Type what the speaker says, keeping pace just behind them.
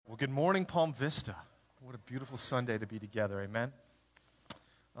Good morning, Palm Vista. What a beautiful Sunday to be together, amen?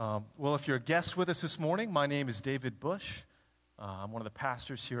 Well, if you're a guest with us this morning, my name is David Bush. I'm one of the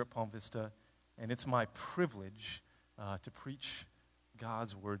pastors here at Palm Vista, and it's my privilege to preach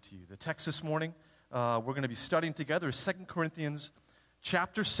God's word to you. The text this morning we're going to be studying together is 2 Corinthians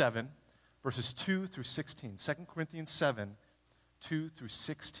chapter 7, verses 2 through 16. 2 Corinthians 7, 2 through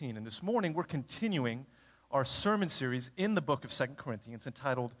 16. And this morning we're continuing our sermon series in the book of 2 Corinthians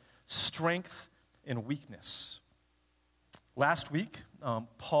entitled Strength and Weakness. Last week,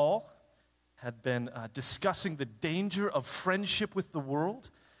 Paul had been discussing the danger of friendship with the world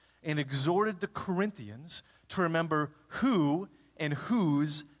and exhorted the Corinthians to remember who and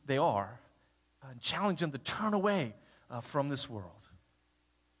whose they are and challenged them to turn away from this world.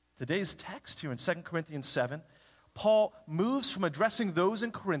 Today's text here in 2 Corinthians 7, Paul moves from addressing those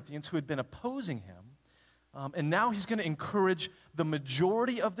in Corinthians who had been opposing him, and now he's going to encourage the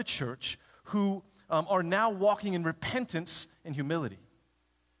majority of the church who are now walking in repentance and humility.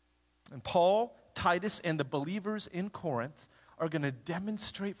 And Paul, Titus, and the believers in Corinth are going to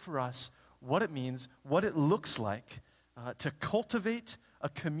demonstrate for us what it means, what it looks like to cultivate a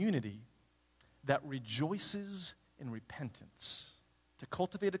community that rejoices in repentance. To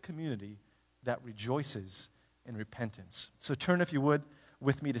cultivate a community that rejoices in repentance. So turn, if you would,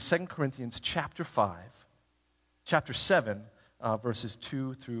 with me to 2 Corinthians chapter 7, verses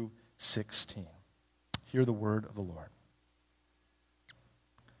 2 through 16. Hear the word of the Lord.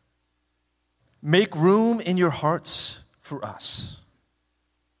 Make room in your hearts for us.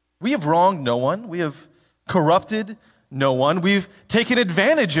 We have wronged no one. We have corrupted no one. We've taken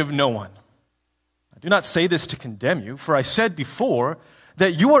advantage of no one. I do not say this to condemn you, for I said before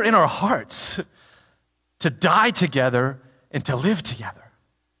that you are in our hearts to die together and to live together.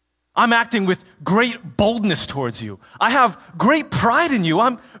 I'm acting with great boldness towards you. I have great pride in you.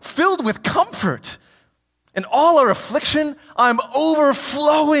 I'm filled with comfort. In all our affliction, I'm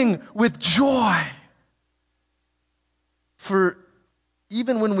overflowing with joy. For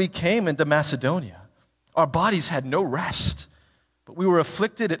even when we came into Macedonia, our bodies had no rest, but we were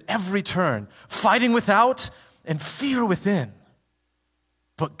afflicted at every turn, fighting without and fear within.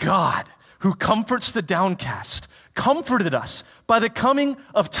 But God, who comforts the downcast, comforted us by the coming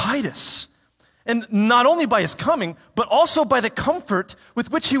of Titus. And not only by his coming, but also by the comfort with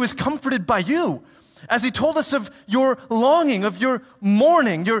which he was comforted by you, as he told us of your longing, of your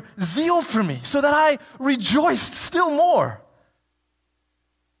mourning, your zeal for me, so that I rejoiced still more.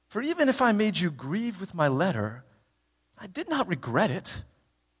 For even if I made you grieve with my letter, I did not regret it.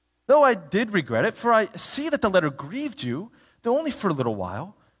 Though I did regret it, for I see that the letter grieved you, though only for a little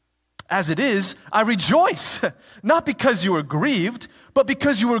while. As it is, I rejoice, not because you were grieved, but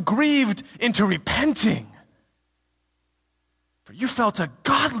because you were grieved into repenting. For you felt a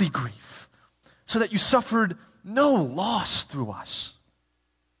godly grief, so that you suffered no loss through us.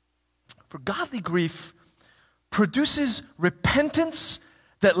 For godly grief produces repentance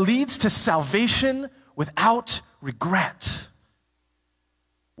that leads to salvation without regret,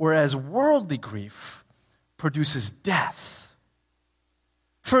 whereas worldly grief produces death.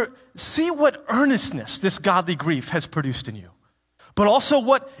 For see what earnestness this godly grief has produced in you, but also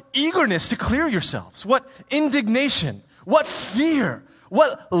what eagerness to clear yourselves, what indignation, what fear,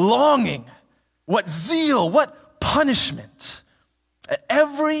 what longing, what zeal, what punishment. At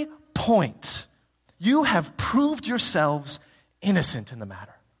every point, you have proved yourselves innocent in the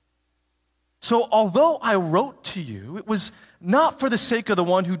matter. So although I wrote to you, it was not for the sake of the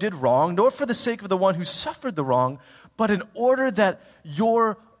one who did wrong, nor for the sake of the one who suffered the wrong, but in order that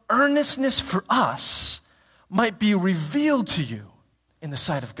your earnestness for us might be revealed to you in the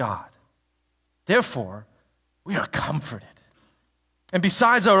sight of God. Therefore, we are comforted. And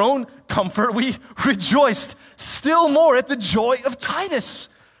besides our own comfort, we rejoiced still more at the joy of Titus,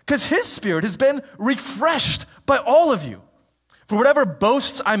 because his spirit has been refreshed by all of you. For whatever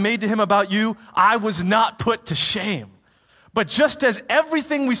boasts I made to him about you, I was not put to shame. But just as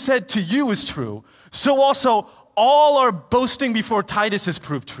everything we said to you is true, so also all our boasting before Titus has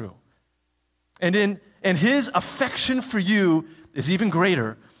proved true. And his affection for you is even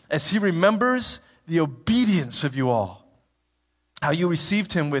greater as he remembers the obedience of you all, how you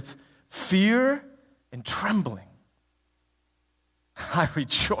received him with fear and trembling. I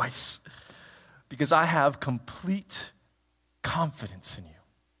rejoice because I have complete confidence in you.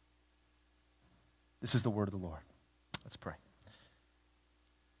 This is the word of the Lord. Let's pray.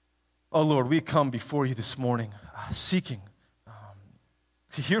 Oh Lord, we come before you this morning seeking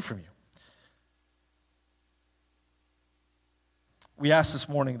to hear from you. We ask this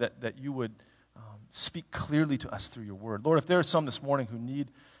morning that you would speak clearly to us through your word. Lord, if there are some this morning who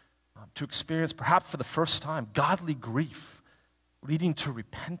need to experience, perhaps for the first time, godly grief leading to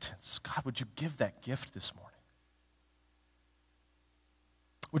repentance. God, would you give that gift this morning?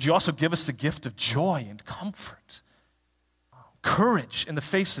 Would you also give us the gift of joy and comfort, courage in the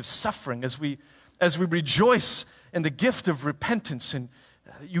face of suffering as we rejoice in the gift of repentance and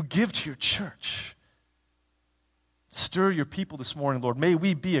you give to your church? Stir your people this morning, Lord. May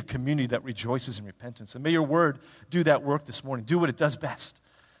we be a community that rejoices in repentance. And may your word do that work this morning. Do what it does best.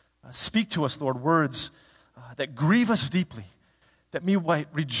 Speak to us, Lord, words that grieve us deeply, that we might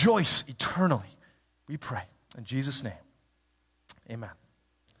rejoice eternally. We pray. In Jesus' name, amen.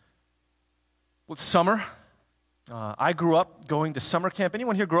 Well, it's summer. I grew up going to summer camp.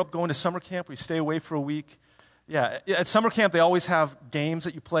 Anyone here grew up going to summer camp where you stay away for a week? Yeah, at summer camp, they always have games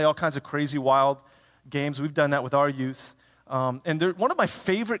that you play, all kinds of crazy, wild games. We've done that with our youth. And one of my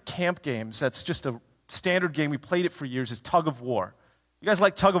favorite camp games, that's just a standard game, we played it for years, is tug of war. You guys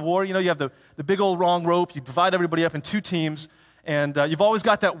like tug of war? You know, you have the big old long rope, you divide everybody up in two teams, and you've always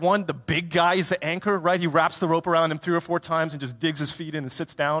got that one, the big guy is the anchor, right? He wraps the rope around him 3 or 4 times and just digs his feet in and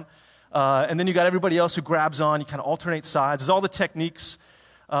sits down. And then you got everybody else who grabs on. You kind of alternate sides. There's all the techniques.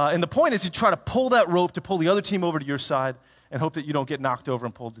 And the point is you try to pull that rope to pull the other team over to your side and hope that you don't get knocked over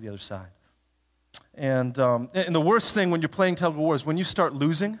and pulled to the other side. And the worst thing when you're playing tug of war is when you start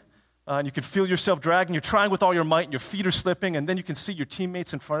losing, and you can feel yourself dragging, you're trying with all your might, and your feet are slipping, and then you can see your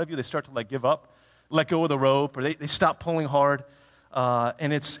teammates in front of you, they start to give up, let go of the rope, or they stop pulling hard.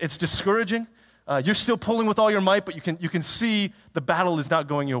 And it's discouraging. You're still pulling with all your might, but you can see the battle is not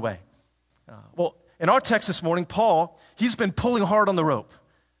going your way. Well, in our text this morning, Paul, he's been pulling hard on the rope.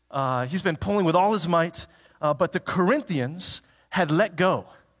 He's been pulling with all his might, but the Corinthians had let go.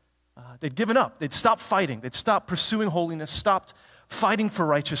 They'd given up. They'd stopped fighting. They'd stopped pursuing holiness, stopped fighting for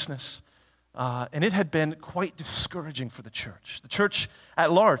righteousness. And it had been quite discouraging for the church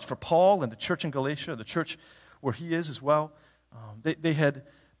at large, for Paul and the church in Galatia, the church where he is as well. They had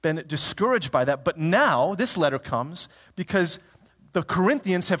been discouraged by that. But now this letter comes because the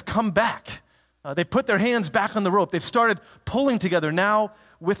Corinthians have come back. They put their hands back on the rope. They've started pulling together now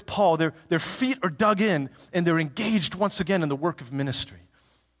with Paul. Their feet are dug in, and they're engaged once again in the work of ministry.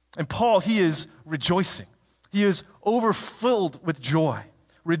 And Paul, he is rejoicing. He is overfilled with joy,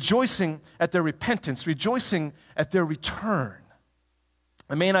 rejoicing at their repentance, rejoicing at their return.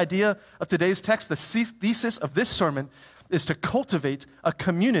 The main idea of today's text, the thesis of this sermon, is to cultivate a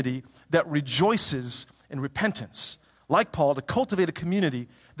community that rejoices in repentance. Like Paul, to cultivate a community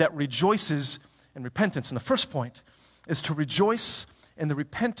that rejoices in repentance. And the first point is to rejoice in the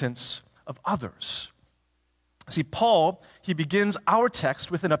repentance of others. See, Paul, he begins our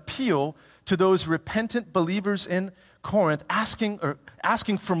text with an appeal to those repentant believers in Corinth, asking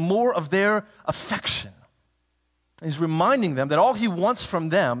for more of their affection. And he's reminding them that all he wants from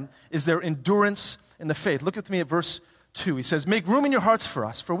them is their endurance in the faith. Look with me at verse 2. He says, "Make room in your hearts for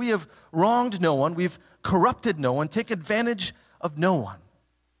us, for we have wronged no one, we've corrupted no one, take advantage of no one.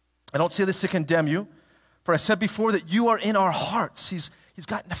 I don't say this to condemn you, for I said before that you are in our hearts." He's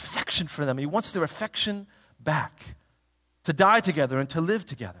got an affection for them. He wants their affection back, to die together and to live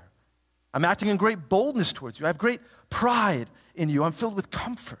together. "I'm acting in great boldness towards you. I have great pride in you. I'm filled with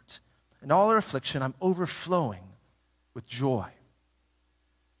comfort. In all our affliction, I'm overflowing with joy."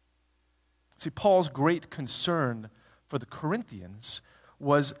 See, Paul's great concern for the Corinthians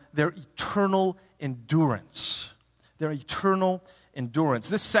was their eternal endurance. Their eternal endurance.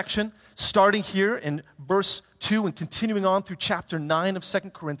 This section, starting here in verse 2 and continuing on through chapter 9 of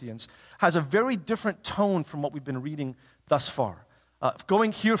 2 Corinthians, has a very different tone from what we've been reading thus far.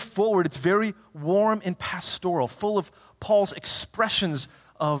 Going here forward, it's very warm and pastoral, full of Paul's expressions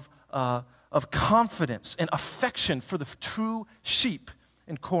of confidence and affection for the true sheep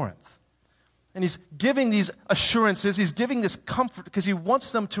in Corinth. And he's giving these assurances, he's giving this comfort because he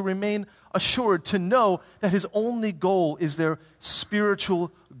wants them to remain assured, to know that his only goal is their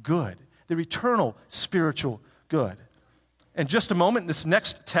spiritual good, their eternal spiritual good. In just a moment, in this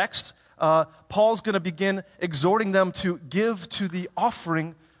next text, Paul's going to begin exhorting them to give to the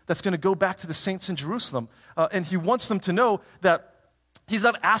offering that's going to go back to the saints in Jerusalem. And he wants them to know that he's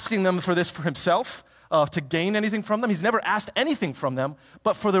not asking them for this for himself, to gain anything from them. He's never asked anything from them,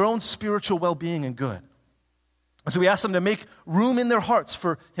 but for their own spiritual well-being and good. And so he asks them to make room in their hearts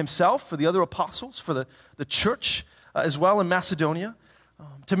for himself, for the other apostles, for the church as well in Macedonia,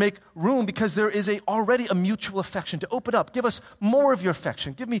 to make room because there is already a mutual affection, to open up. Give us more of your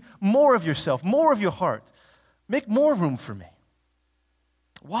affection. Give me more of yourself, more of your heart. Make more room for me.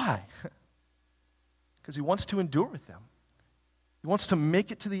 Why? Because he wants to endure with them. He wants to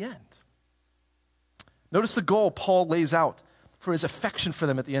make it to the end. Notice the goal Paul lays out for his affection for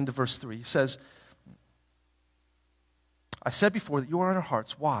them at the end of verse 3. He says, I said before that you are in our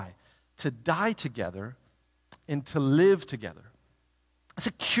hearts. Why? To die together and to live together. It's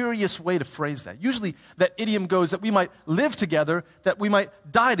a curious way to phrase that. Usually that idiom goes that we might live together, that we might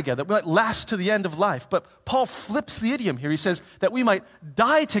die together, that we might last to the end of life. But Paul flips the idiom here. He says that we might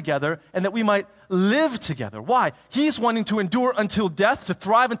die together and that we might live together. Why? He's wanting to endure until death, to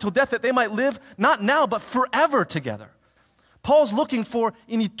thrive until death, that they might live not now but forever together. Paul's looking for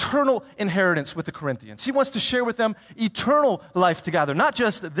an eternal inheritance with the Corinthians. He wants to share with them eternal life together, not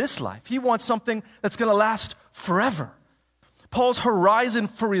just this life. He wants something that's going to last forever. Paul's horizon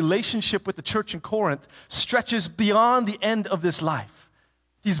for relationship with the church in Corinth stretches beyond the end of this life.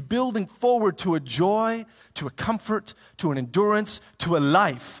 He's building forward to a joy, to a comfort, to an endurance, to a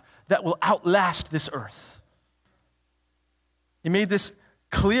life that will outlast this earth. He made this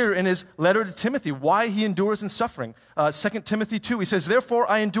clear in his letter to Timothy, why he endures in suffering. 2 Timothy 2, he says, therefore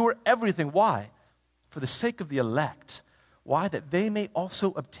I endure everything. Why? For the sake of the elect. Why? That they may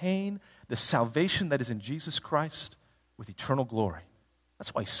also obtain the salvation that is in Jesus Christ with eternal glory.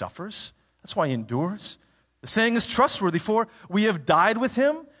 That's why he suffers. That's why he endures. The saying is trustworthy, for we have died with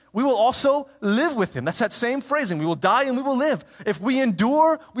him, we will also live with him. That's that same phrasing. We will die and we will live. If we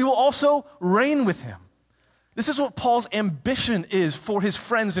endure, we will also reign with him. This is what Paul's ambition is for his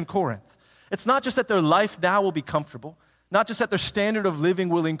friends in Corinth. It's not just that their life now will be comfortable, not just that their standard of living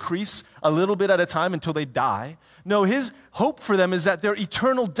will increase a little bit at a time until they die. No, his hope for them is that their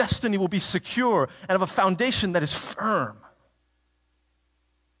eternal destiny will be secure and have a foundation that is firm.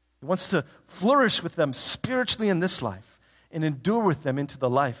 He wants to flourish with them spiritually in this life and endure with them into the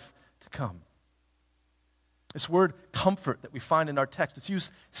life to come. This word comfort that we find in our text, it's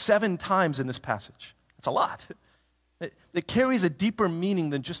used 7 times in this passage. It's a lot. It carries a deeper meaning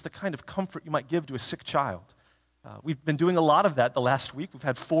than just the kind of comfort you might give to a sick child. We've been doing a lot of that the last week. We've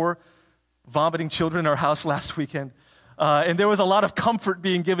had 4 vomiting children in our house last weekend. And there was a lot of comfort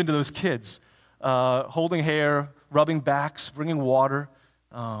being given to those kids. Holding hair, rubbing backs, bringing water.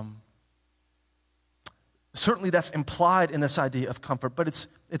 Certainly that's implied in this idea of comfort, but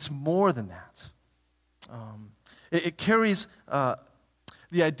it's more than that. It carries the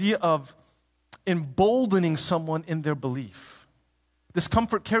idea of emboldening someone in their belief. This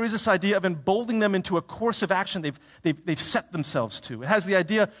comfort carries this idea of emboldening them into a course of action they've set themselves to. It has the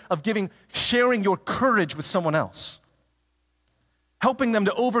idea of sharing your courage with someone else, helping them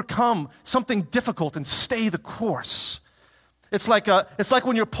to overcome something difficult and stay the course. It's like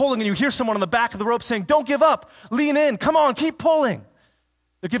when you're pulling and you hear someone on the back of the rope saying, "Don't give up, lean in, come on, keep pulling."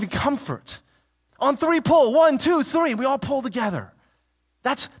 They're giving comfort. On 3, pull, 1, 2, 3. We all pull together.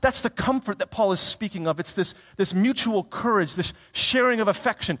 That's the comfort that Paul is speaking of. It's this mutual courage, this sharing of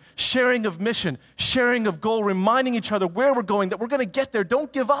affection, sharing of mission, sharing of goal, reminding each other where we're going, that we're going to get there.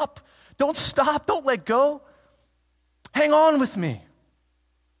 Don't give up. Don't stop. Don't let go. Hang on with me.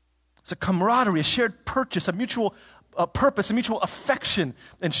 It's a camaraderie, a shared purchase, a mutual purpose, a mutual affection,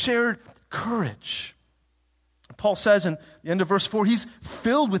 and shared courage. Paul says in the end of verse 4, he's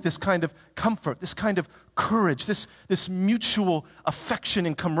filled with this kind of comfort, this kind of courage, this mutual affection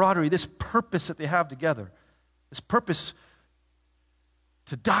and camaraderie, this purpose that they have together, this purpose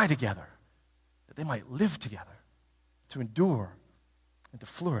to die together, that they might live together, to endure and to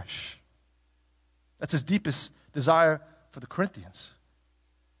flourish. That's his deepest desire for the Corinthians.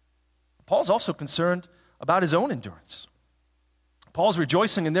 Paul's also concerned about his own endurance. Paul's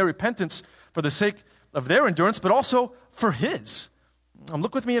rejoicing in their repentance for the sake of their endurance, but also for his.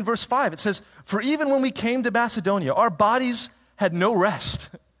 Look with me in verse 5. It says, "For even when we came to Macedonia, our bodies had no rest,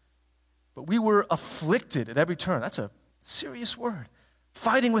 but we were afflicted at every turn." That's a serious word.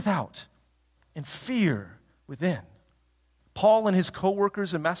 Fighting without and fear within. Paul and his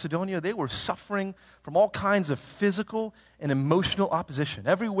co-workers in Macedonia, they were suffering from all kinds of physical and emotional opposition.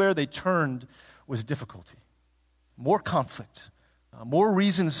 Everywhere they turned was difficulty. More conflict, more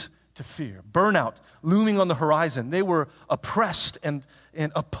reasons to fear. Burnout looming on the horizon. They were oppressed and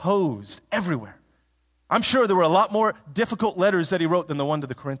opposed everywhere. I'm sure there were a lot more difficult letters that he wrote than the one to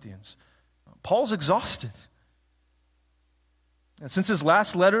the Corinthians. Paul's exhausted. And since his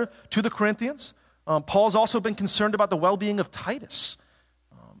last letter to the Corinthians, Paul's also been concerned about the well-being of Titus.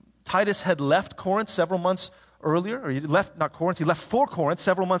 Titus had left Corinth several months earlier, or he left for Corinth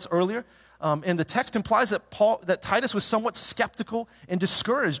several months earlier. And the text implies that Titus was somewhat skeptical and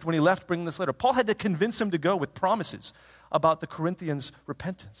discouraged when he left bringing this letter. Paul had to convince him to go with promises about the Corinthians'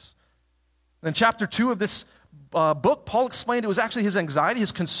 repentance. And in chapter 2 of this book, Paul explained it was actually his anxiety,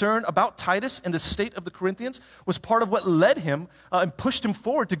 his concern about Titus and the state of the Corinthians was part of what led him and pushed him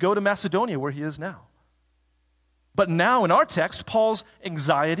forward to go to Macedonia, where he is now. But now in our text, Paul's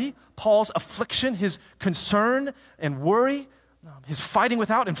anxiety, Paul's affliction, his concern and worry, his fighting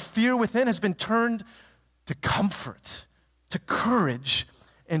without and fear within has been turned to comfort, to courage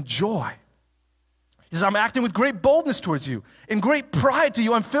and joy. He says, I'm acting with great boldness towards you, in great pride to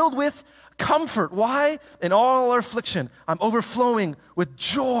you. I'm filled with comfort. Why? In all our affliction, I'm overflowing with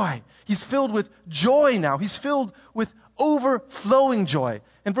joy. He's filled with joy now. He's filled with overflowing joy.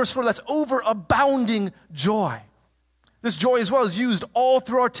 In verse 4, that's overabounding joy. This joy as well is used all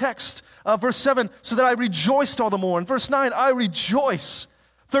through our text. Verse 7, so that I rejoiced all the more. In verse 9, I rejoice.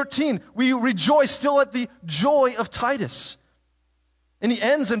 13, we rejoice still at the joy of Titus. And he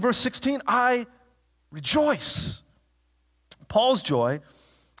ends in verse 16, I rejoice. Paul's joy,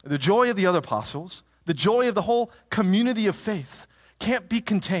 the joy of the other apostles, the joy of the whole community of faith can't be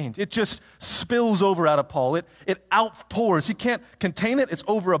contained. It just spills over out of Paul. It outpours. He can't contain it. It's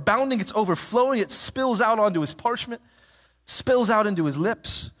overabounding. It's overflowing. It spills out onto his parchment, spills out into his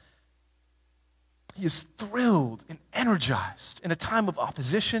lips. He is thrilled and energized in a time of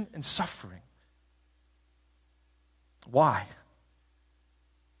opposition and suffering. Why?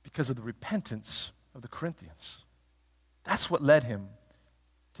 Because of the repentance of the Corinthians. That's what led him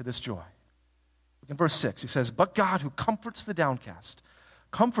to this joy. Look in verse 6, he says, but God who comforts the downcast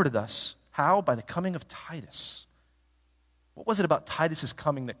comforted us. How? By the coming of Titus. What was it about Titus'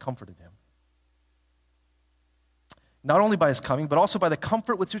 coming that comforted him? Not only by his coming, but also by the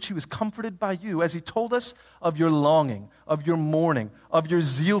comfort with which he was comforted by you, as he told us of your longing, of your mourning, of your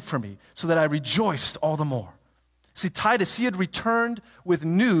zeal for me, so that I rejoiced all the more. See, Titus, he had returned with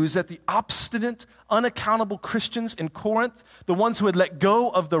news that the obstinate, unaccountable Christians in Corinth, the ones who had let go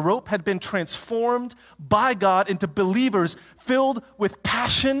of the rope, had been transformed by God into believers filled with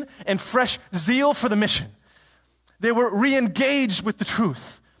passion and fresh zeal for the mission. They were re-engaged with the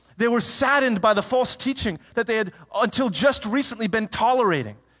truth. They were saddened by the false teaching that they had until just recently been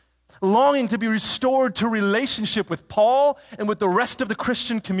tolerating, longing to be restored to relationship with Paul and with the rest of the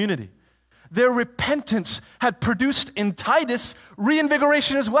Christian community. Their repentance had produced in Titus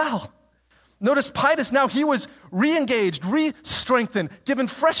reinvigoration as well. Notice Titus now, he was re-engaged, re-strengthened, given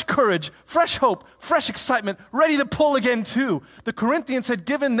fresh courage, fresh hope, fresh excitement, ready to pull again too. The Corinthians had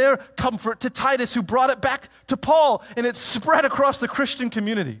given their comfort to Titus, who brought it back to Paul, and it spread across the Christian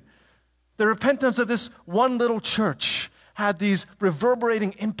community. The repentance of this one little church had these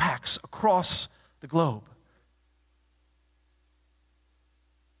reverberating impacts across the globe.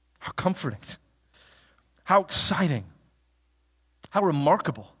 How comforting, how exciting, how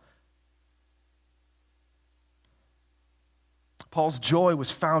remarkable. Paul's joy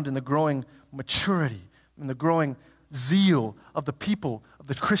was found in the growing maturity, in the growing zeal of the people, of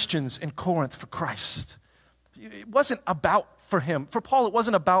the Christians in Corinth for Christ. It wasn't about, for Paul, it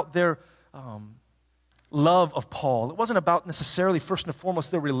wasn't about their love of Paul. It wasn't about necessarily, first and foremost,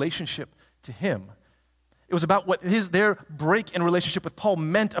 their relationship to him. It was about what their break in relationship with Paul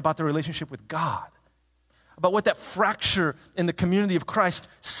meant about their relationship with God, about what that fracture in the community of Christ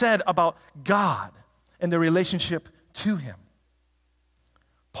said about God and their relationship to him.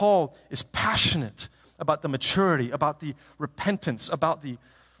 Paul is passionate about the maturity, about the repentance, about the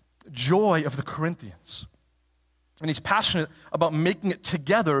joy of the Corinthians. And he's passionate about making it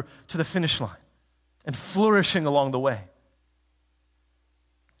together to the finish line and flourishing along the way.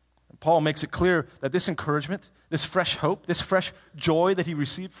 Paul makes it clear that this encouragement, this fresh hope, this fresh joy that he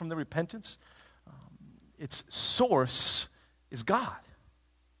received from the repentance, its source is God.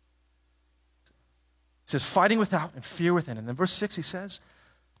 He says, fighting without and fear within. And then verse 6 he says,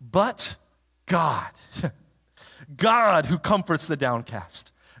 but God, God who comforts the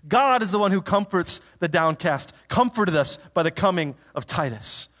downcast. God is the one who comforts the downcast, comforted us by the coming of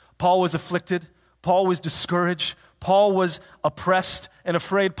Titus. Paul was afflicted. Paul was discouraged. Paul was oppressed and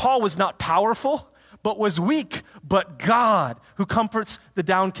afraid. Paul was not powerful, but was weak. But God, who comforts the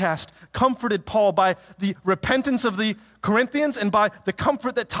downcast, comforted Paul by the repentance of the Corinthians and by the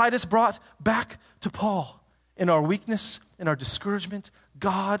comfort that Titus brought back to Paul. In our weakness, in our discouragement,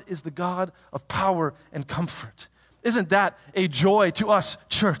 God is the God of power and comfort. Isn't that a joy to us,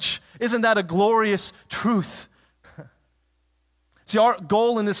 church? Isn't that a glorious truth? See, our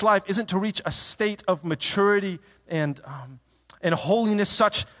goal in this life isn't to reach a state of maturity and holiness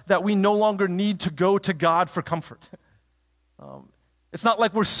such that we no longer need to go to God for comfort. It's not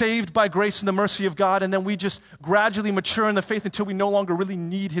like we're saved by grace and the mercy of God and then we just gradually mature in the faith until we no longer really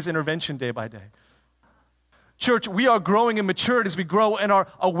need his intervention day by day. Church, we are growing in maturity as we grow in our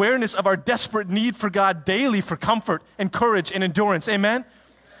awareness of our desperate need for God daily for comfort and courage and endurance. Amen?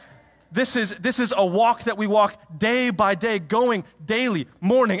 This is a walk that we walk day by day, going daily,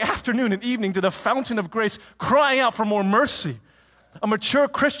 morning, afternoon, and evening to the fountain of grace, crying out for more mercy. A mature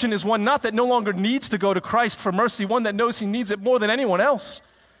Christian is one not that no longer needs to go to Christ for mercy, one that knows he needs it more than anyone else.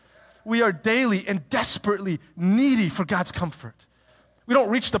 We are daily and desperately needy for God's comfort. We don't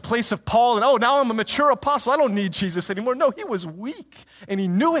reach the place of Paul and, now I'm a mature apostle. I don't need Jesus anymore. No, he was weak and he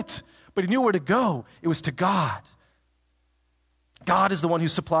knew it, but he knew where to go. It was to God. God is the one who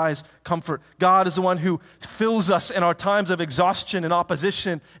supplies comfort. God is the one who fills us in our times of exhaustion and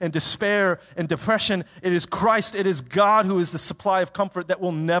opposition and despair and depression. It is Christ, it is God who is the supply of comfort that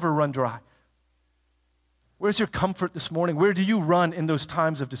will never run dry. Where's your comfort this morning? Where do you run in those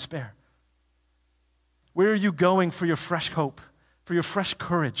times of despair? Where are you going for your fresh hope, for your fresh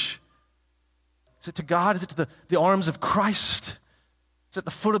courage? Is it to God? Is it to the arms of Christ? Is it at the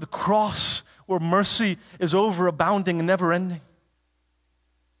foot of the cross where mercy is overabounding and never ending?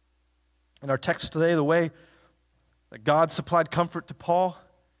 In our text today, the way that God supplied comfort to Paul,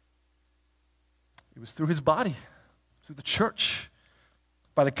 it was through his body, through the church,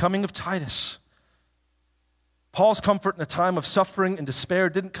 by the coming of Titus. Paul's comfort in a time of suffering and despair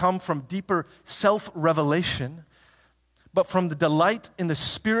didn't come from deeper self-revelation, but from the delight in the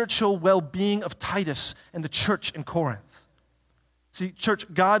spiritual well-being of Titus and the church in Corinth. See, church,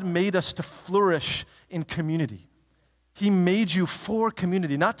 God made us to flourish in community. He made you for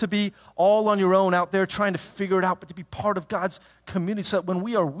community, not to be all on your own out there trying to figure it out, but to be part of God's community so that when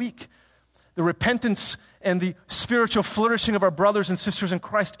we are weak, the repentance and the spiritual flourishing of our brothers and sisters in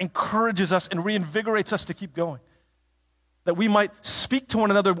Christ encourages us and reinvigorates us to keep going. That we might speak to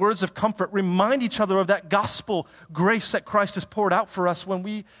one another words of comfort, remind each other of that gospel grace that Christ has poured out for us when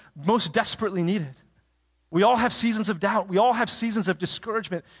we most desperately need it. We all have seasons of doubt. We all have seasons of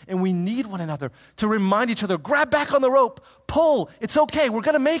discouragement, and we need one another to remind each other, grab back on the rope, pull, it's okay, we're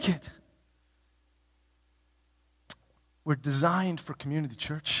going to make it. We're designed for community,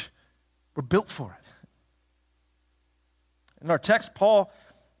 church. We're built for it. In our text, Paul,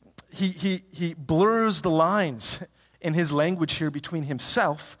 he blurs the lines in his language here between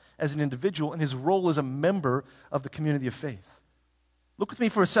himself as an individual and his role as a member of the community of faith. Look with me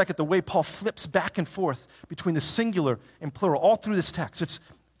for a second the way Paul flips back and forth between the singular and plural all through this text. It's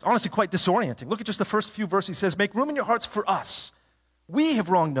honestly quite disorienting. Look at just the first few verses. He says, make room in your hearts for us. We have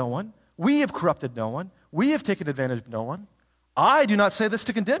wronged no one. We have corrupted no one. We have taken advantage of no one. I do not say this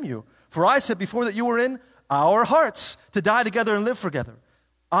to condemn you, for I said before that you were in our hearts to die together and live together.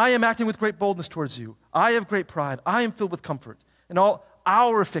 I am acting with great boldness towards you. I have great pride. I am filled with comfort. In all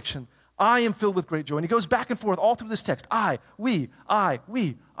our affliction, I am filled with great joy. And he goes back and forth all through this text. We. Why?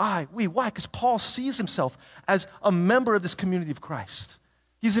 Because Paul sees himself as a member of this community of Christ.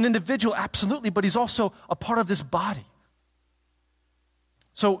 He's an individual, absolutely, but he's also a part of this body.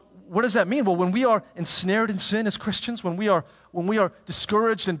 So what does that mean? Well, when we are ensnared in sin as Christians, when we are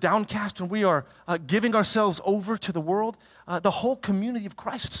discouraged and downcast, when we are giving ourselves over to the world, the whole community of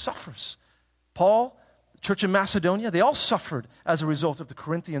Christ suffers. Paul, church in Macedonia, they all suffered as a result of the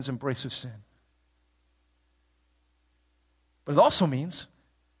Corinthians' embrace of sin. But it also means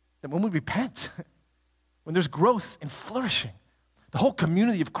that when we repent, when there's growth and flourishing, the whole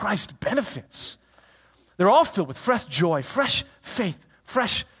community of Christ benefits. They're all filled with fresh joy, fresh faith,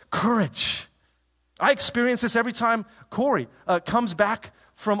 fresh courage. I experience this every time Corey comes back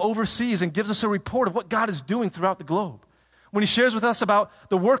from overseas and gives us a report of what God is doing throughout the globe. When he shares with us about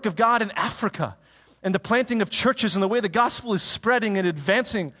the work of God in Africa, and the planting of churches and the way the gospel is spreading and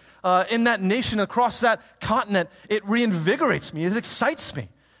advancing in that nation, across that continent, it reinvigorates me. It excites me.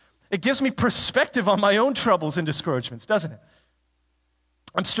 It gives me perspective on my own troubles and discouragements, doesn't it?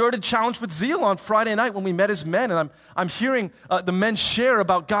 I'm stirred and challenged with zeal on Friday night when we met as men, and I'm hearing the men share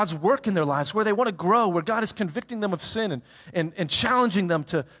about God's work in their lives, where they want to grow, where God is convicting them of sin and challenging them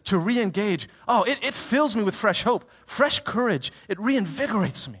to re-engage. It fills me with fresh hope, fresh courage. It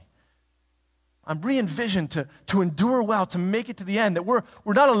reinvigorates me. I'm re-envisioned to endure well, to make it to the end, that we're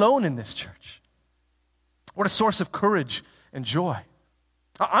not alone in this church. What a source of courage and joy.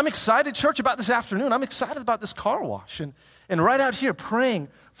 I'm excited, church, about this afternoon. I'm excited about this car wash and right out here praying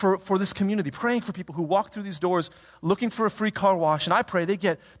for this community, praying for people who walk through these doors looking for a free car wash, and I pray they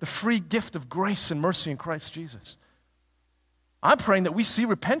get the free gift of grace and mercy in Christ Jesus. I'm praying that we see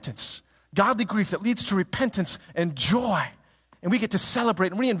repentance, godly grief that leads to repentance and joy. And we get to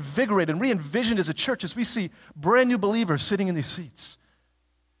celebrate and reinvigorate and re-envision as a church as we see brand new believers sitting in these seats.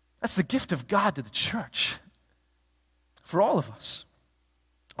 That's the gift of God to the church for all of us.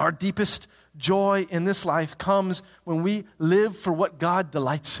 Our deepest joy in this life comes when we live for what God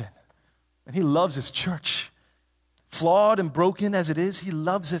delights in. And he loves his church. Flawed and broken as it is, he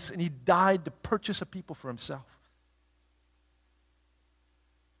loves us, and he died to purchase a people for himself.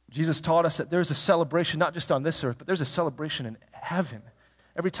 Jesus taught us that there's a celebration not just on this earth, but there's a celebration in heaven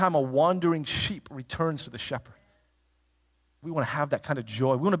every time a wandering sheep returns to the shepherd. We want to have that kind of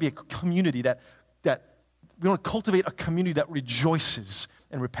joy. We want to be a community that we want to cultivate a community that rejoices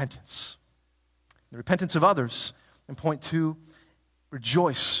in repentance. The repentance of others. And point 2,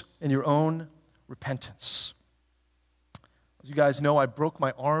 rejoice in your own repentance. As you guys know, I broke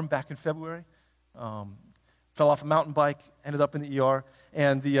my arm back in February. Fell off a mountain bike, ended up in the ER.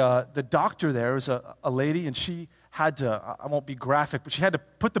 And the doctor there was a lady, and she had to, I won't be graphic, but she had to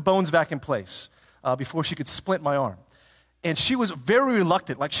put the bones back in place before she could splint my arm. And she was very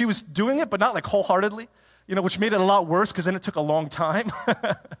reluctant. Like, she was doing it, but not like wholeheartedly, which made it a lot worse because then it took a long time.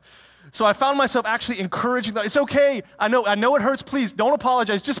 So I found myself actually encouraging them. It's okay. I know it hurts. Please don't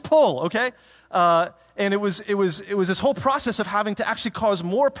apologize. Just pull, okay? And it was this whole process of having to actually cause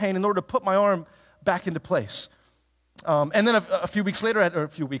more pain in order to put my arm back into place. And then a few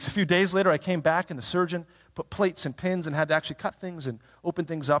days later, I came back, and the surgeon put plates and pins and had to actually cut things and open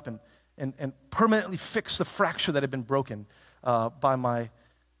things up and permanently fix the fracture that had been broken by my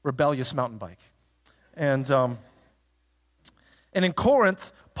rebellious mountain bike. And in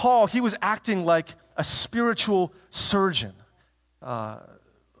Corinth, Paul, he was acting like a spiritual surgeon.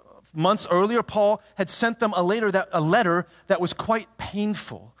 Months earlier, Paul had sent them a letter that was quite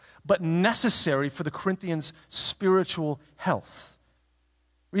painful, but necessary for the Corinthians' spiritual health.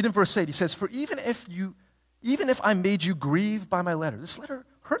 Read in verse 8, he says, "For even if I made you grieve by my letter," this letter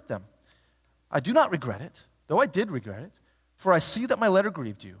hurt them. "I do not regret it, though I did regret it, for I see that my letter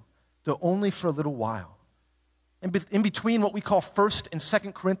grieved you, though only for a little while." In between what we call 1st and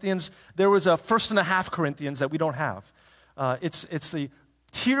 2nd Corinthians, there was a 1.5 Corinthians that we don't have. It's the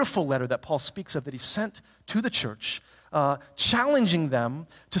tearful letter that Paul speaks of that he sent to the church, challenging them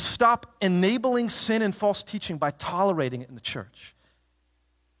to stop enabling sin and false teaching by tolerating it in the church.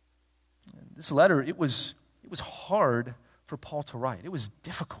 And this letter, it was hard for Paul to write. It was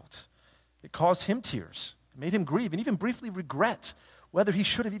difficult. It caused him tears. It made him grieve and even briefly regret whether he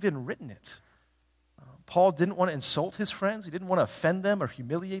should have even written it. Paul didn't want to insult his friends. He didn't want to offend them or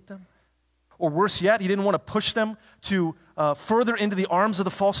humiliate them. Or worse yet, he didn't want to push them to further into the arms of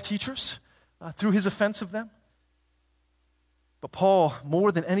the false teachers through his offense of them. But Paul,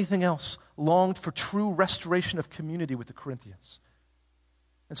 more than anything else, longed for true restoration of community with the Corinthians.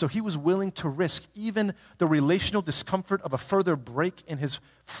 And so he was willing to risk even the relational discomfort of a further break in his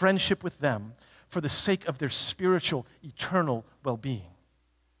friendship with them for the sake of their spiritual, eternal well-being.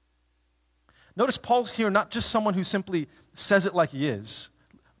 Notice Paul's here not just someone who simply says it like it is.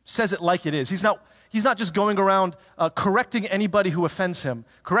 He's not just going around correcting anybody who offends him,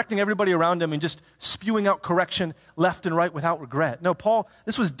 correcting everybody around him and just spewing out correction left and right without regret. No, Paul,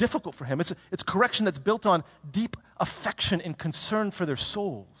 this was difficult for him. It's correction that's built on deep affection and concern for their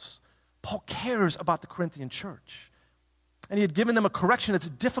souls. Paul cares about the Corinthian church. And he had given them a correction that's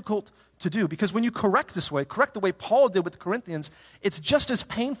difficult to do, because when you correct the way Paul did with the Corinthians, it's just as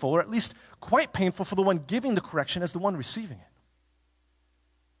painful, or at least quite painful for the one giving the correction as the one receiving it.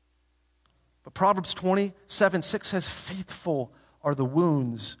 But Proverbs 27:6 says, "Faithful are the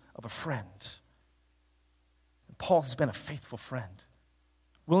wounds of a friend." And Paul has been a faithful friend,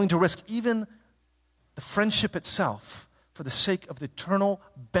 willing to risk even the friendship itself for the sake of the eternal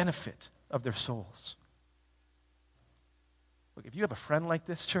benefit of their souls. Look, if you have a friend like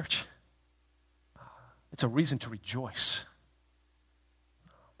this, church, it's a reason to rejoice.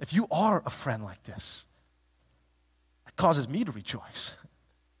 If you are a friend like this, it causes me to rejoice.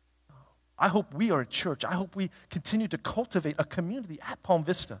 I hope we are a church. I hope we continue to cultivate a community at Palm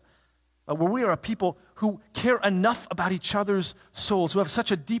Vista where we are a people who care enough about each other's souls, who have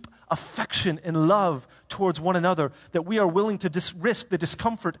such a deep affection and love towards one another that we are willing to risk the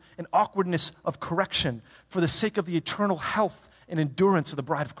discomfort and awkwardness of correction for the sake of the eternal health and endurance of the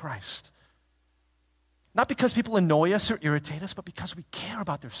bride of Christ. Not because people annoy us or irritate us, but because we care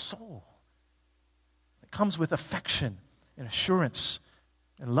about their soul. It comes with affection and assurance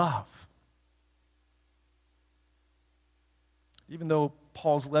and love. Even though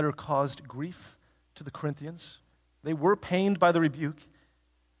Paul's letter caused grief to the Corinthians, they were pained by the rebuke.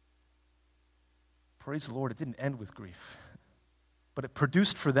 Praise the Lord, it didn't end with grief, but it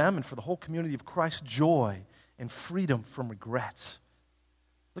produced for them and for the whole community of Christ joy and freedom from regret.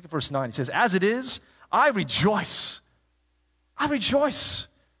 Look at verse 9. He says, "As it is, I rejoice. I rejoice.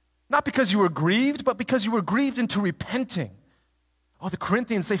 Not because you were grieved, but because you were grieved into repenting." Oh, the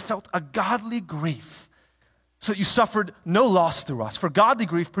Corinthians, they felt a godly grief, so that you suffered no loss through us. For godly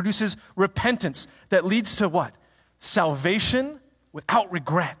grief produces repentance that leads to what? salvation without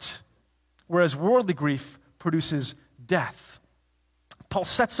regret, whereas worldly grief produces death. Paul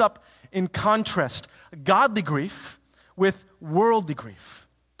sets up in contrast godly grief with worldly grief.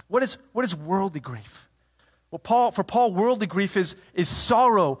 What is worldly grief? Well, for Paul, worldly grief is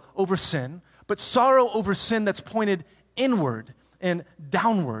sorrow over sin, but sorrow over sin that's pointed inward and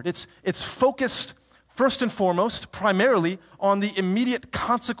downward. It's focused first and foremost, primarily, on the immediate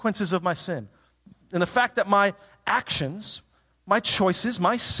consequences of my sin. And the fact that my actions, my choices,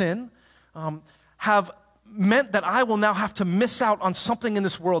 my sin, have meant that I will now have to miss out on something in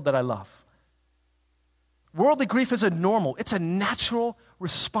this world that I love. Worldly grief is it's a natural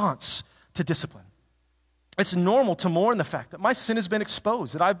response to discipline. It's normal to mourn the fact that my sin has been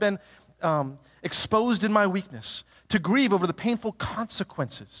exposed, that I've been exposed in my weakness, to grieve over the painful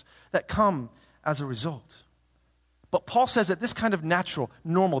consequences that come as a result. But Paul says that this kind of natural,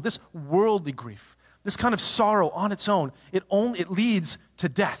 normal, this worldly grief, this kind of sorrow on its own, it leads to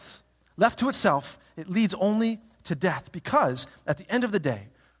death. Left to itself, it leads only to death, because at the end of the day,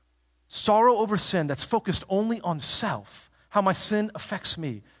 sorrow over sin that's focused only on self, how my sin affects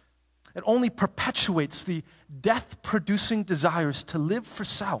me, it only perpetuates the death-producing desires to live for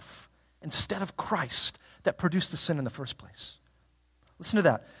self instead of Christ that produced the sin in the first place. Listen to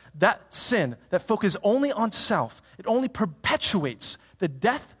that. That sin that focuses only on self, it only perpetuates the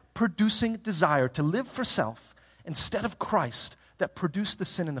death-producing desire to live for self instead of Christ that produced the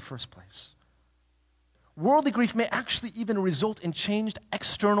sin in the first place. Worldly grief may actually even result in changed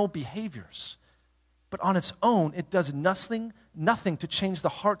external behaviors, but on its own, it does nothing to change the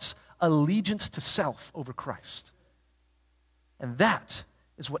heart's allegiance to self over Christ. And that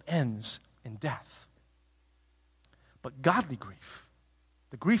is what ends in death. But godly grief,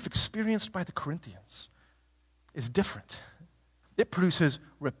 the grief experienced by the Corinthians, is different. It produces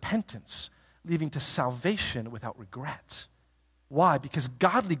repentance, leading to salvation without regret. Why? Because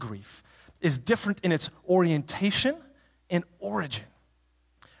godly grief is different in its orientation and origin.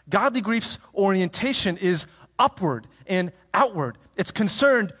 Godly grief's orientation is upward and outward. It's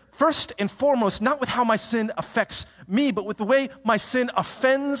concerned first and foremost not with how my sin affects me, but with the way my sin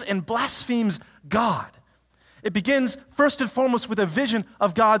offends and blasphemes God. It begins first and foremost with a vision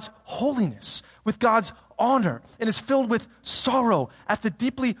of God's holiness, with God's honor, and is filled with sorrow at the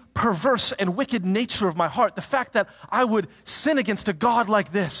deeply perverse and wicked nature of my heart, the fact that I would sin against a God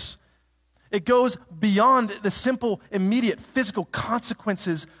like this. It goes beyond the simple, immediate physical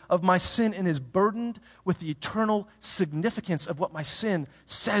consequences of my sin and is burdened with the eternal significance of what my sin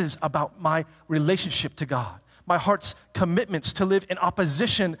says about my relationship to God, my heart's commitments to live in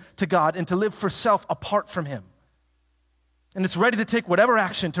opposition to God and to live for self apart from Him. And it's ready to take whatever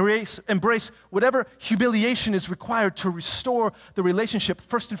action, to embrace whatever humiliation is required to restore the relationship,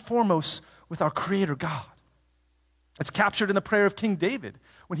 first and foremost, with our Creator God. It's captured in the prayer of King David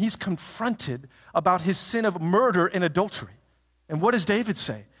when he's confronted about his sin of murder and adultery. And what does David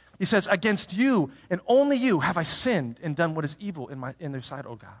say? He says, "Against you and only you have I sinned and done what is evil in their sight,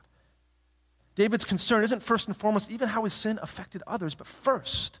 O God." David's concern isn't first and foremost even how his sin affected others, but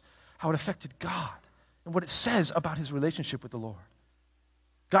first how it affected God and what it says about his relationship with the Lord.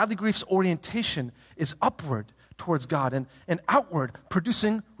 Godly grief's orientation is upward towards God and outward,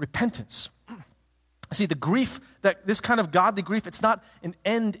 producing repentance. See, the grief, this kind of godly grief, it's not an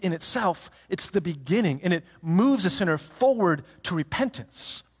end in itself, it's the beginning, and it moves a sinner forward to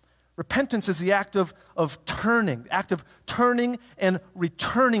repentance. Repentance is the act of turning and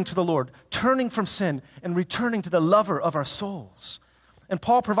returning to the Lord, turning from sin and returning to the lover of our souls. And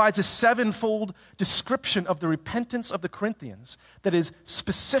Paul provides a sevenfold description of the repentance of the Corinthians that is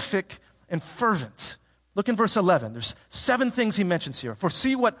specific and fervent. Look in verse 11. There's 7 things he mentions here. For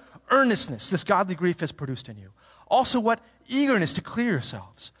see what earnestness this godly grief has produced in you. Also what eagerness to clear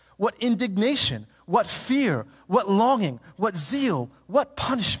yourselves. What indignation, what fear, what longing, what zeal, what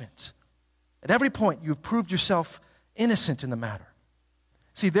punishment. At every point you have proved yourself innocent in the matter.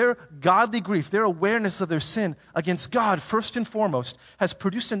 See, their godly grief, their awareness of their sin against God, first and foremost, has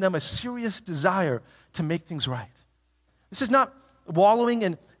produced in them a serious desire to make things right. This is not wallowing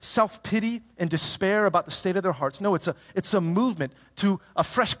in self-pity and despair about the state of their hearts. No, it's a movement to a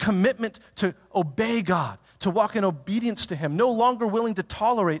fresh commitment to obey God, to walk in obedience to Him, no longer willing to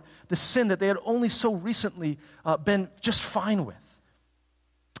tolerate the sin that they had only so recently been just fine with.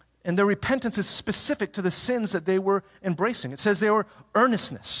 And their repentance is specific to the sins that they were embracing. It says they were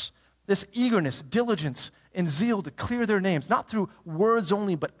earnestness, this eagerness, diligence, and zeal to clear their names, not through words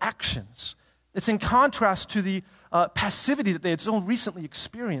only, but actions. It's in contrast to the passivity that they had so recently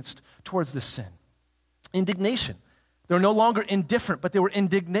experienced towards this sin. Indignation. They were no longer indifferent, but they were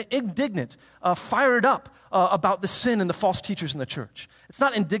indignant, fired up about the sin and the false teachers in the church. It's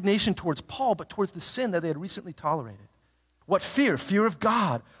not indignation towards Paul, but towards the sin that they had recently tolerated. What fear? Fear of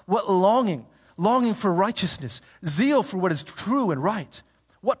God. What longing? Longing for righteousness. Zeal for what is true and right.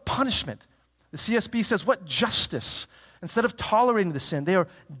 What punishment? The CSB says, what justice? Instead of tolerating the sin, they are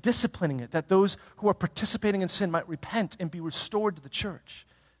disciplining it, that those who are participating in sin might repent and be restored to the church.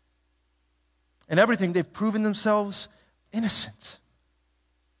 In everything, they've proven themselves innocent.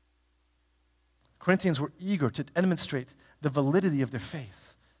 Corinthians were eager to demonstrate the validity of their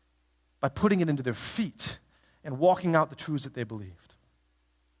faith by putting it into their feet and walking out the truths that they believed.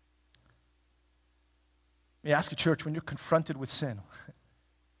 Let me ask you, church, when you're confronted with sin,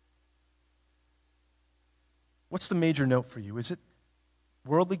 what's the major note for you? Is it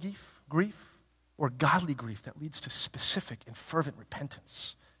worldly grief or godly grief that leads to specific and fervent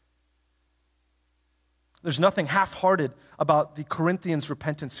repentance? There's nothing half-hearted about the Corinthians'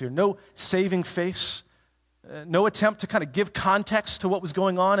 repentance here. No saving face, no attempt to kind of give context to what was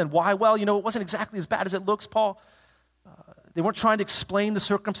going on and why. Well, it wasn't exactly as bad as it looks, Paul. They weren't trying to explain the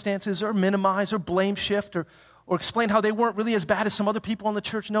circumstances or minimize or blame shift or explain how they weren't really as bad as some other people in the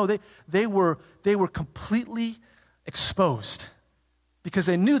church. No, they were completely exposed because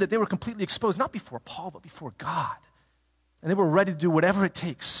they knew that they were completely exposed, not before Paul, but before God. And they were ready to do whatever it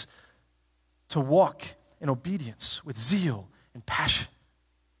takes to walk in obedience with zeal and passion,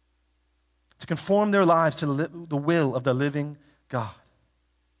 to conform their lives to the will of the living God.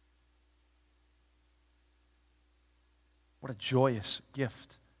 What a joyous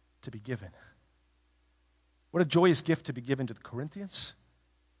gift to be given. What a joyous gift to be given to the Corinthians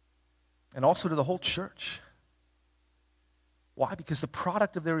and also to the whole church. Why? Because the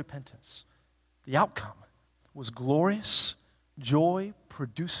product of their repentance, the outcome, was glorious,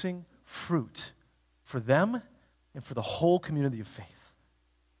 joy-producing fruit for them and for the whole community of faith.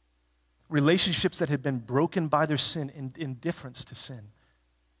 Relationships that had been broken by their sin and indifference to sin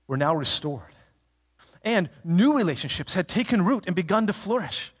were now restored. And new relationships had taken root and begun to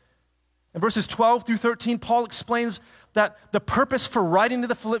flourish. In verses 12 through 13, Paul explains that the purpose for writing to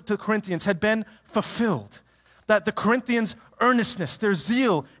the Corinthians had been fulfilled. That the Corinthians' earnestness, their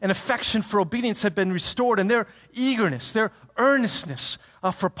zeal and affection for obedience had been restored, and their eagerness, their earnestness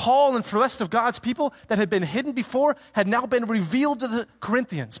for Paul and for the rest of God's people that had been hidden before had now been revealed to the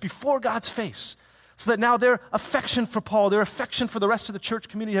Corinthians before God's face. So that now their affection for Paul, their affection for the rest of the church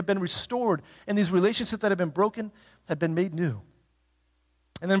community had been restored, and these relationships that had been broken had been made new.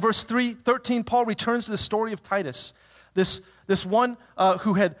 And then verse 13, Paul returns to the story of Titus, this one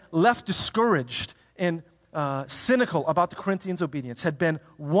who had left discouraged and cynical about the Corinthians' obedience, had been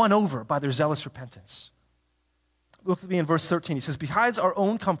won over by their zealous repentance. Look at me in verse 13. He says, besides our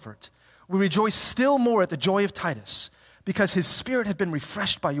own comfort, we rejoice still more at the joy of Titus, because his spirit had been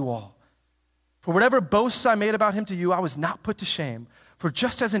refreshed by you all. For whatever boasts I made about him to you, I was not put to shame. For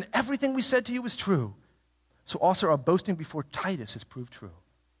just as in everything we said to you was true, so also our boasting before Titus has proved true.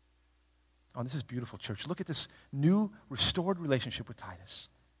 Oh, this is beautiful, church. Look at this new, restored relationship with Titus.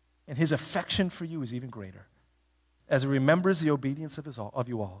 And his affection for you is even greater, as he remembers the obedience of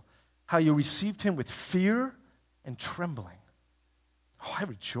you all, how you received him with fear and trembling. Oh, I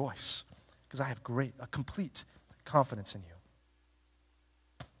rejoice, because I have a complete confidence in you.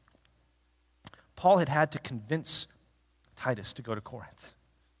 Paul had to convince Titus to go to Corinth.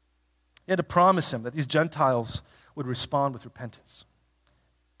 He had to promise him that these Gentiles would respond with repentance.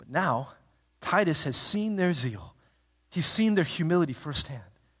 But now, Titus has seen their zeal. He's seen their humility firsthand.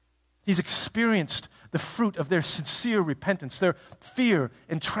 He's experienced the fruit of their sincere repentance, their fear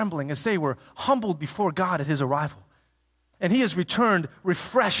and trembling as they were humbled before God at his arrival. And he has returned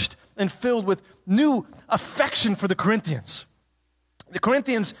refreshed and filled with new affection for the Corinthians. The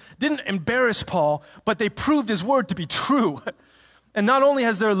Corinthians didn't embarrass Paul, but they proved his word to be true. And not only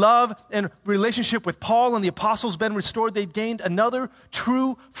has their love and relationship with Paul and the apostles been restored, they gained another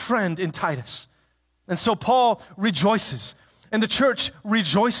true friend in Titus. And so Paul rejoices, and the church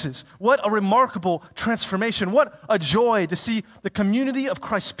rejoices. What a remarkable transformation. What a joy to see the community of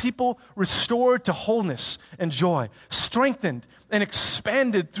Christ's people restored to wholeness and joy, strengthened and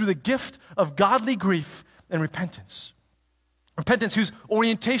expanded through the gift of godly grief and repentance. Repentance whose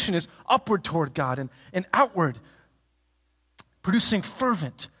orientation is upward toward God and outward, producing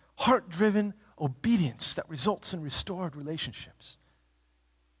fervent, heart-driven obedience that results in restored relationships.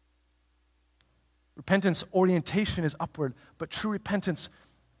 Repentance orientation is upward, but true repentance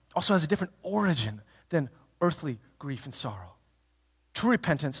also has a different origin than earthly grief and sorrow. True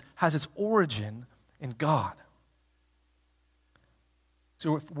repentance has its origin in God.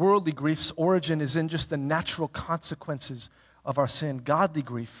 So if worldly grief's origin is in just the natural consequences of our sin, godly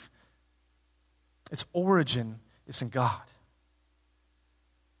grief, its origin is in God.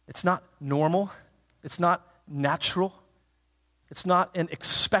 It's not normal. It's not natural. It's not an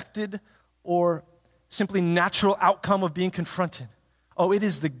expected or simply natural outcome of being confronted. Oh, it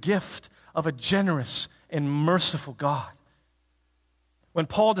is the gift of a generous and merciful God. When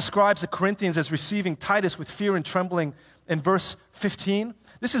Paul describes the Corinthians as receiving Titus with fear and trembling in verse 15,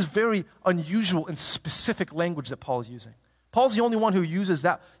 this is very unusual and specific language that Paul is using. Paul's the only one who uses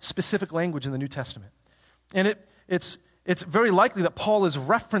that specific language in the New Testament. And it's very likely that Paul is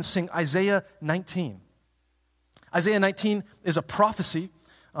referencing Isaiah 19. Isaiah 19 is a prophecy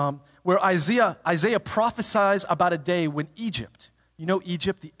where Isaiah prophesies about a day when Egypt, you know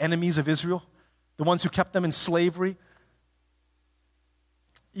Egypt, the enemies of Israel, the ones who kept them in slavery,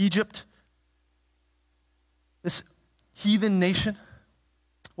 Egypt, this heathen nation.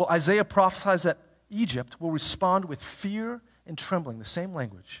 Well, Isaiah prophesies that Egypt will respond with fear and trembling, the same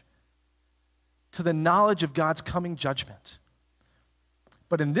language, to the knowledge of God's coming judgment.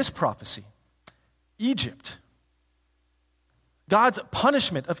 But in this prophecy, Egypt, God's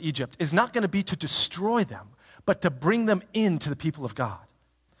punishment of Egypt is not going to be to destroy them, but to bring them into the people of God.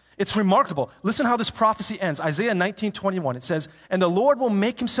 It's remarkable. Listen how this prophecy ends. Isaiah 19:21. It says, "And the Lord will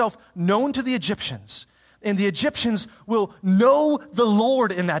make himself known to the Egyptians, and the Egyptians will know the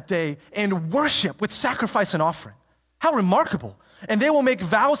Lord in that day and worship with sacrifice and offering." How remarkable. "And they will make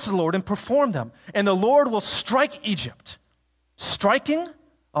vows to the Lord and perform them, and the Lord will strike Egypt." Striking?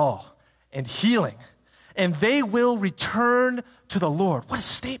 Oh, and healing. "And they will return to the Lord." What a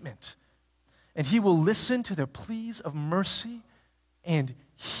statement. "And he will listen to their pleas of mercy and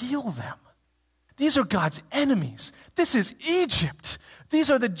heal them." These are God's enemies. This is Egypt. These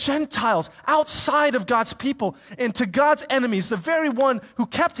are the Gentiles outside of God's people. And to God's enemies, the very one who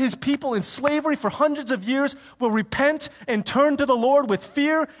kept his people in slavery for hundreds of years will repent and turn to the Lord with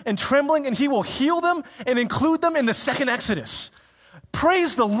fear and trembling, and he will heal them and include them in the second Exodus.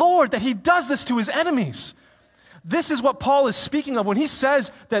 Praise the Lord that he does this to his enemies. This is what Paul is speaking of when he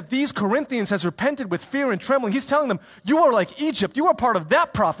says that these Corinthians has repented with fear and trembling. He's telling them, you are like Egypt. You are part of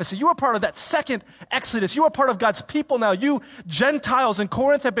that prophecy. You are part of that second Exodus. You are part of God's people now. You Gentiles in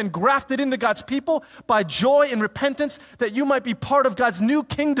Corinth have been grafted into God's people by joy and repentance that you might be part of God's new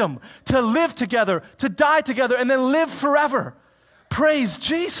kingdom, to live together, to die together, and then live forever. Praise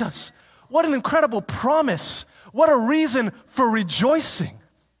Jesus. What an incredible promise. What a reason for rejoicing.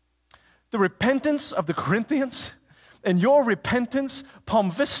 The repentance of the Corinthians and your repentance,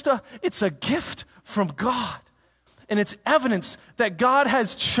 Palm Vista, it's a gift from God. And it's evidence that God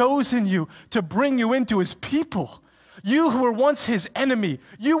has chosen you to bring you into his people. You who were once his enemy,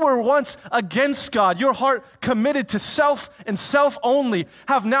 you were once against God, your heart committed to self and self only,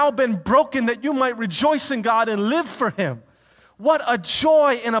 have now been broken that you might rejoice in God and live for him. What a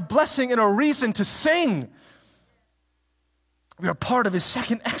joy and a blessing and a reason to sing. We are part of his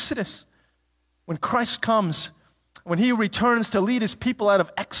second Exodus. When Christ comes, when he returns to lead his people out of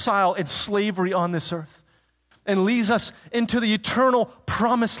exile and slavery on this earth and leads us into the eternal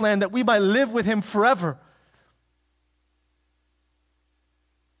promised land that we might live with him forever,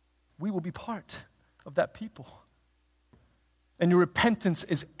 we will be part of that people. And your repentance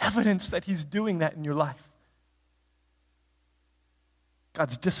is evidence that he's doing that in your life.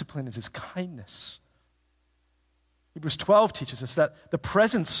 God's discipline is his kindness. Hebrews 12 teaches us that the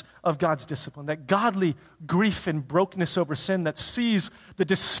presence of God's discipline, that godly grief and brokenness over sin that sees the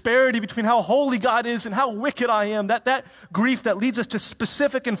disparity between how holy God is and how wicked I am, that grief that leads us to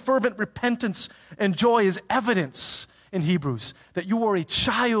specific and fervent repentance and joy is evidence in Hebrews that you are a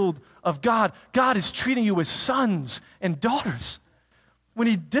child of God. God is treating you as sons and daughters. When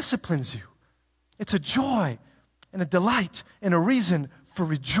he disciplines you, it's a joy and a delight and a reason for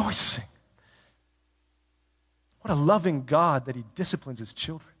rejoicing. What a loving God that he disciplines his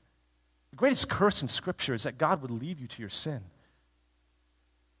children. The greatest curse in Scripture is that God would leave you to your sin.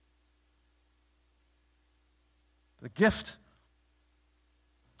 The gift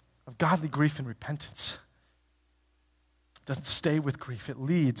of godly grief and repentance doesn't stay with grief. It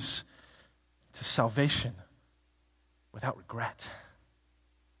leads to salvation without regret.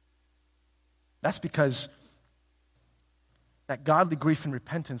 That's because that godly grief and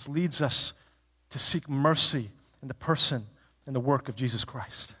repentance leads us to seek mercy in the person and the work of Jesus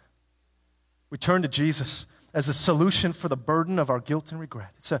Christ. We turn to Jesus as a solution for the burden of our guilt and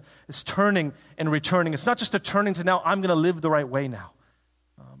regret. It's turning and returning. It's not just a turning to now, I'm going to live the right way now.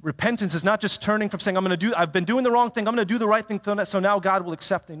 Repentance is not just turning from saying, I've been doing the wrong thing, I'm going to do the right thing, so now God will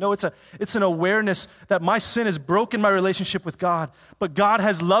accept me. No, it's an awareness that my sin has broken my relationship with God, but God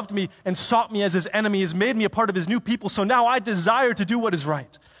has loved me and sought me as his enemy, has made me a part of his new people, so now I desire to do what is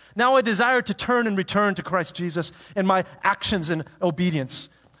right. Now I desire to turn and return to Christ Jesus in my actions and obedience.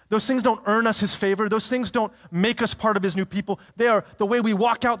 Those things don't earn us his favor. Those things don't make us part of his new people. They are the way we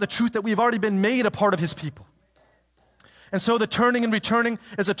walk out the truth that we've already been made a part of his people. And so the turning and returning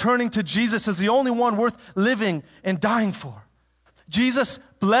is a turning to Jesus as the only one worth living and dying for. Jesus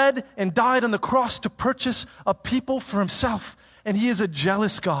bled and died on the cross to purchase a people for himself. And he is a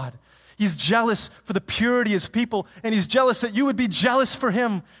jealous God. He's jealous for the purity of his people, and he's jealous that you would be jealous for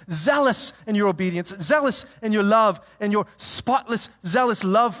him, zealous in your obedience, zealous in your love, and your spotless, zealous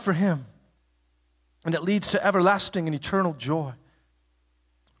love for him. And it leads to everlasting and eternal joy.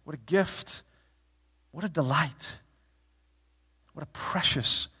 What a gift. What a delight. What a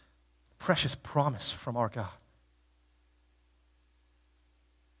precious, precious promise from our God.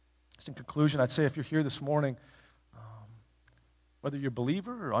 Just in conclusion, I'd say if you're here this morning, whether you're a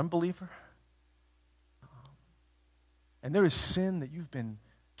believer or unbeliever, and there is sin that you've been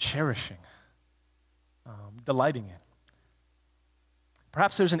cherishing, delighting in.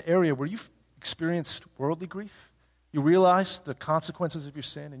 Perhaps there's an area where you've experienced worldly grief. You realize the consequences of your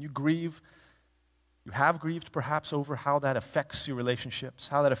sin, and you grieve. You have grieved perhaps over how that affects your relationships,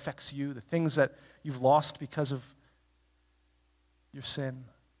 how that affects you, the things that you've lost because of your sin.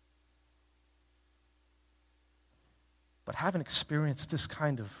 But haven't experienced this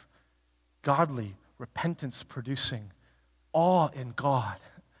kind of godly, repentance-producing awe in God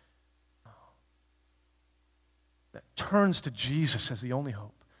that turns to Jesus as the only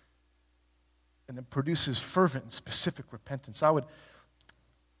hope and then produces fervent and specific repentance. I would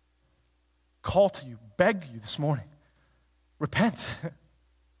call to you, beg you this morning, repent.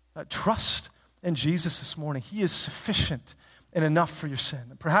 Trust in Jesus this morning. He is sufficient and enough for your sin.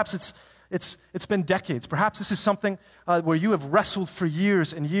 Perhaps it's been decades. Perhaps this is something where you have wrestled for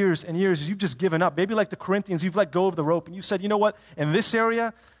years and years and years. You've just given up. Maybe like the Corinthians, you've let go of the rope and you said, you know what? In this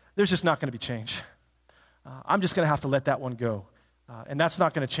area, there's just not going to be change. I'm just going to have to let that one go. And that's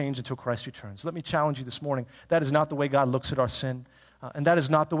not going to change until Christ returns. Let me challenge you this morning. That is not the way God looks at our sin. And that is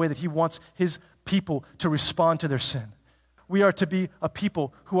not the way that he wants his people to respond to their sin. We are to be a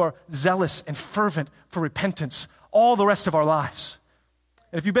people who are zealous and fervent for repentance all the rest of our lives.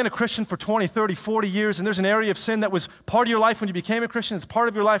 And if you've been a Christian for 20, 30, 40 years, and there's an area of sin that was part of your life when you became a Christian, it's part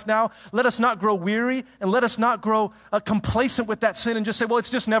of your life now, let us not grow weary and let us not grow complacent with that sin and just say, well, it's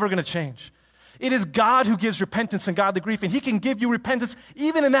just never going to change. It is God who gives repentance and godly grief, and he can give you repentance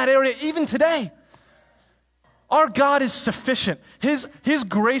even in that area, even today. Our God is sufficient. His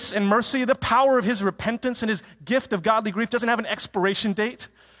grace and mercy, the power of his repentance and his gift of godly grief doesn't have an expiration date,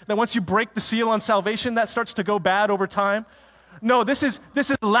 that once you break the seal on salvation, that starts to go bad over time. No, this is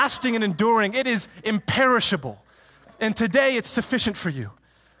lasting and enduring. It is imperishable. And today it's sufficient for you.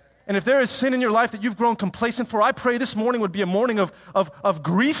 And if there is sin in your life that you've grown complacent for, I pray this morning would be a morning of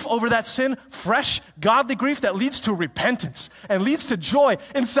grief over that sin, fresh, godly grief that leads to repentance and leads to joy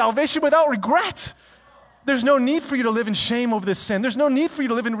and salvation without regret. There's no need for you to live in shame over this sin. There's no need for you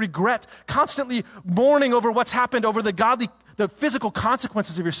to live in regret, constantly mourning over what's happened, over the physical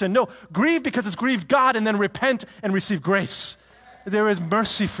consequences of your sin. No, grieve because it's grieved God, and then repent and receive grace. There is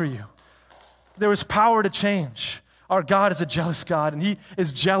mercy for you. There is power to change. Our God is a jealous God, and he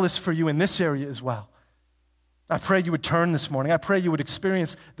is jealous for you in this area as well. I pray you would turn this morning. I pray you would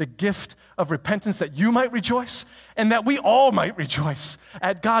experience the gift of repentance that you might rejoice and that we all might rejoice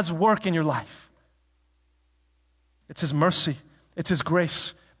at God's work in your life. It's his mercy. It's his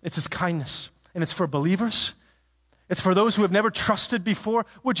grace. It's his kindness. And it's for believers. It's for those who have never trusted before.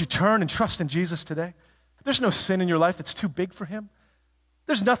 Would you turn and trust in Jesus today? There's no sin in your life that's too big for him.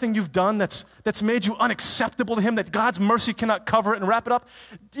 There's nothing you've done that's made you unacceptable to him, that God's mercy cannot cover it and wrap it up.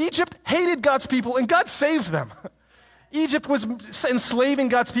 Egypt hated God's people, and God saved them. Egypt was enslaving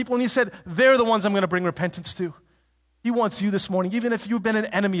God's people, and he said, they're the ones I'm going to bring repentance to. He wants you this morning, even if you've been an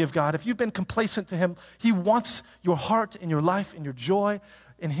enemy of God, if you've been complacent to him, he wants your heart and your life and your joy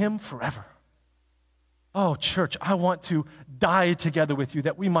in him forever. Oh, church, I want to die together with you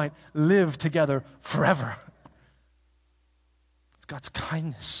that we might live together forever. It's God's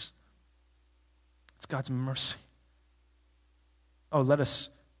kindness. It's God's mercy. Oh, let us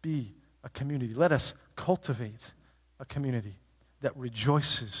be a community. Let us cultivate a community that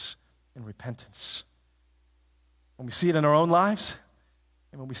rejoices in repentance. When we see it in our own lives,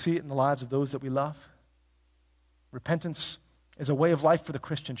 and when we see it in the lives of those that we love, repentance is a way of life for the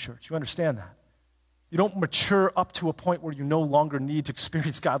Christian church. You understand that? You don't mature up to a point where you no longer need to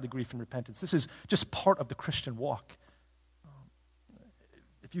experience godly grief and repentance. This is just part of the Christian walk.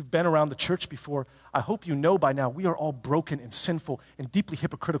 If you've been around the church before, I hope you know by now we are all broken and sinful and deeply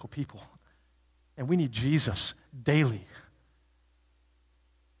hypocritical people. And we need Jesus daily.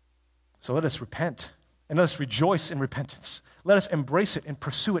 So let us repent and let us rejoice in repentance. Let us embrace it and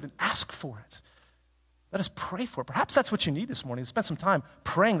pursue it and ask for it. Let us pray for it. Perhaps that's what you need this morning. Spend some time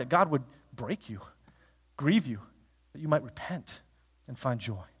praying that God would break you, grieve you, that you might repent and find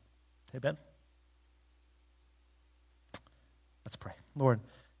joy. Amen? Let's pray. Lord,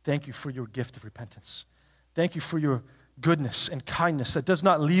 thank you for your gift of repentance. Thank you for your goodness and kindness that does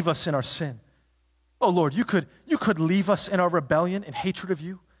not leave us in our sin. Oh, Lord, you could leave us in our rebellion and hatred of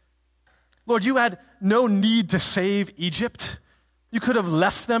you. Lord, you had no need to save Egypt. You could have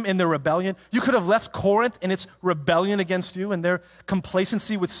left them in their rebellion. You could have left Corinth in its rebellion against you and their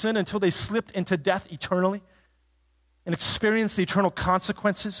complacency with sin until they slipped into death eternally and experienced the eternal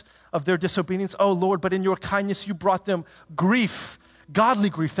consequences of their disobedience. Oh, Lord, but in your kindness, you brought them grief, godly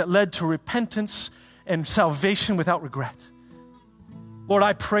grief that led to repentance and salvation without regret. Lord,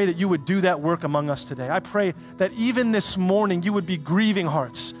 I pray that you would do that work among us today. I pray that even this morning you would be grieving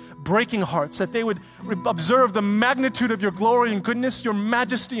hearts, breaking hearts, that they would observe the magnitude of your glory and goodness, your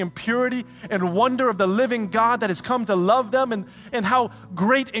majesty and purity and wonder of the living God that has come to love them, and how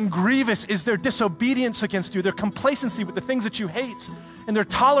great and grievous is their disobedience against you, their complacency with the things that you hate, and their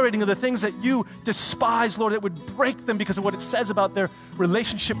tolerating of the things that you despise, Lord, that would break them because of what it says about their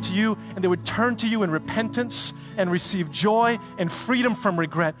relationship to you, and they would turn to you in repentance and receive joy and freedom from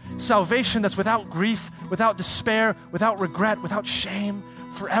regret. Salvation that's without grief, without despair, without regret, without shame,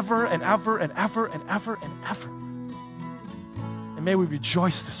 forever and ever and ever and ever and ever. And may we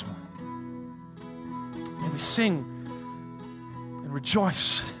rejoice this morning. May we sing and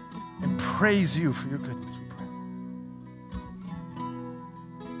rejoice and praise you for your goodness, we pray.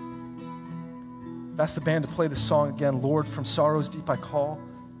 I've asked the band to play this song again, Lord, from Sorrows Deep I Call.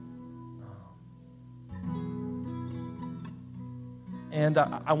 And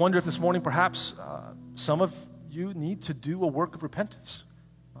I wonder if this morning perhaps some of you need to do a work of repentance.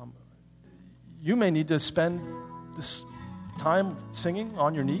 You may need to spend this time singing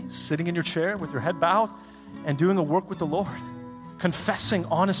on your knees, sitting in your chair with your head bowed, and doing a work with the Lord, confessing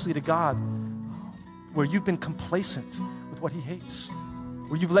honestly to God where you've been complacent with what he hates,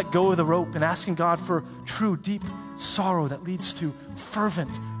 where you've let go of the rope, and asking God for true, deep sorrow that leads to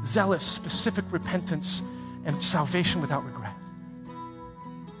fervent, zealous, specific repentance and salvation without regret.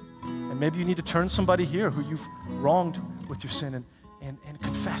 And maybe you need to turn somebody here who you've wronged with your sin and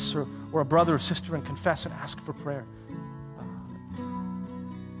confess, or a brother or sister and confess and ask for prayer.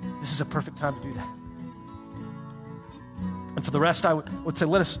 This is a perfect time to do that. And for the rest, I would say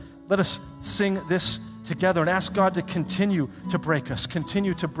let us sing this together and ask God to continue to break us,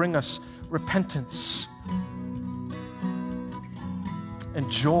 continue to bring us repentance and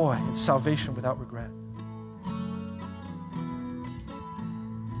joy and salvation without regret.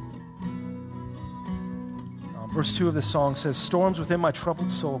 Verse 2 of this song says, storms within my troubled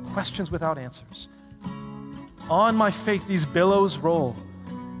soul, questions without answers. On my faith these billows roll.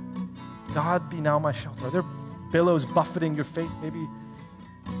 God be now my shelter. Are there billows buffeting your faith? Maybe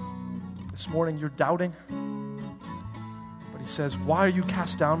this morning you're doubting. But he says, why are you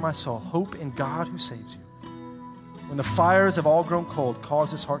cast down, my soul? Hope in God who saves you. When the fires have all grown cold,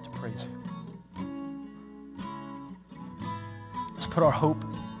 cause his heart to praise you. Let's put our hope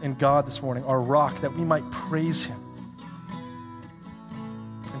in God this morning, our rock, that we might praise him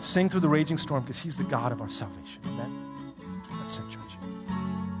and sing through the raging storm because he's the God of our salvation. Amen.